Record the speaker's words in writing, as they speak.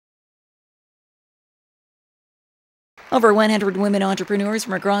Over 100 women entrepreneurs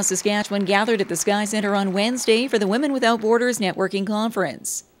from across Saskatchewan gathered at the Sky Centre on Wednesday for the Women Without Borders Networking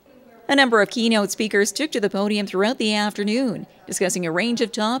Conference. A number of keynote speakers took to the podium throughout the afternoon, discussing a range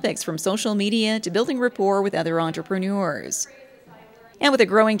of topics from social media to building rapport with other entrepreneurs. And with a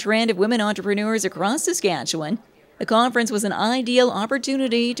growing trend of women entrepreneurs across Saskatchewan, the conference was an ideal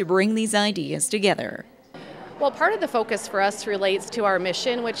opportunity to bring these ideas together. Well, part of the focus for us relates to our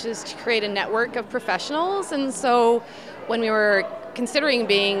mission, which is to create a network of professionals. And so when we were considering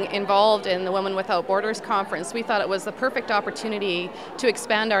being involved in the Women Without Borders conference, we thought it was the perfect opportunity to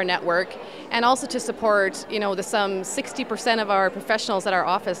expand our network and also to support, the some 60% of our professionals at our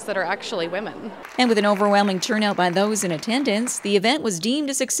office that are actually women. And with an overwhelming turnout by those in attendance, the event was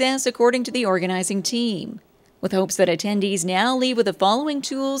deemed a success according to the organizing team, with hopes that attendees now leave with the following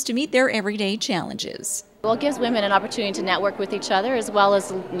tools to meet their everyday challenges. Well, it gives women an opportunity to network with each other as well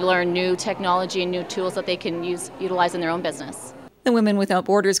as learn new technology and new tools that they can utilize in their own business. The Women Without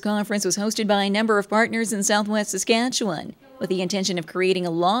Borders conference was hosted by a number of partners in Southwest Saskatchewan with the intention of creating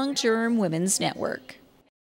a long-term women's network.